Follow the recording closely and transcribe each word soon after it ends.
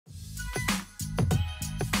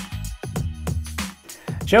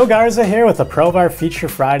Joe Garza here with a Provar Feature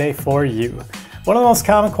Friday for you. One of the most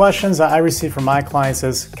common questions that I receive from my clients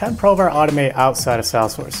is, can Provar automate outside of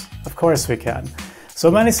Salesforce? Of course we can. So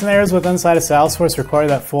many scenarios with inside of Salesforce require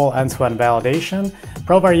that full end-to-end validation.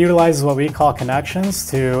 Provar utilizes what we call connections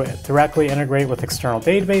to directly integrate with external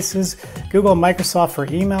databases, Google and Microsoft for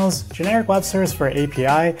emails, generic web service for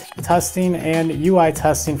API testing, and UI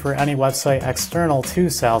testing for any website external to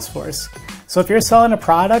Salesforce. So if you're selling a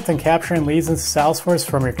product and capturing leads into Salesforce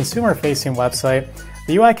from your consumer-facing website,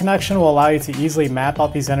 the UI connection will allow you to easily map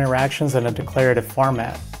out these interactions in a declarative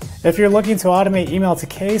format. If you're looking to automate email to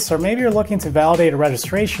case, or maybe you're looking to validate a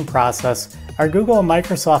registration process, our Google and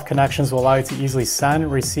Microsoft connections will allow you to easily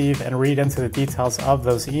send, receive, and read into the details of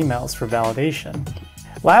those emails for validation.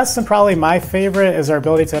 Last and probably my favorite is our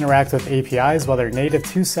ability to interact with APIs, whether native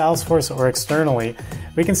to Salesforce or externally.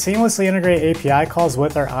 We can seamlessly integrate API calls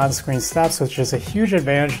with our on-screen steps, which is a huge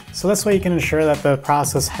advantage, so this way you can ensure that the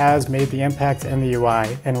process has made the impact in the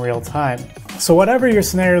UI in real time. So whatever your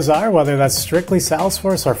scenarios are, whether that's strictly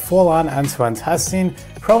Salesforce or full-on end-to-end testing,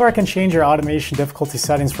 Provar can change your automation difficulty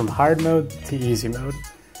settings from hard mode to easy mode.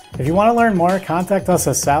 If you want to learn more, contact us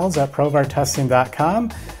at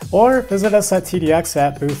sales@provartesting.com or visit us at TDX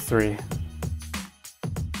at booth 3.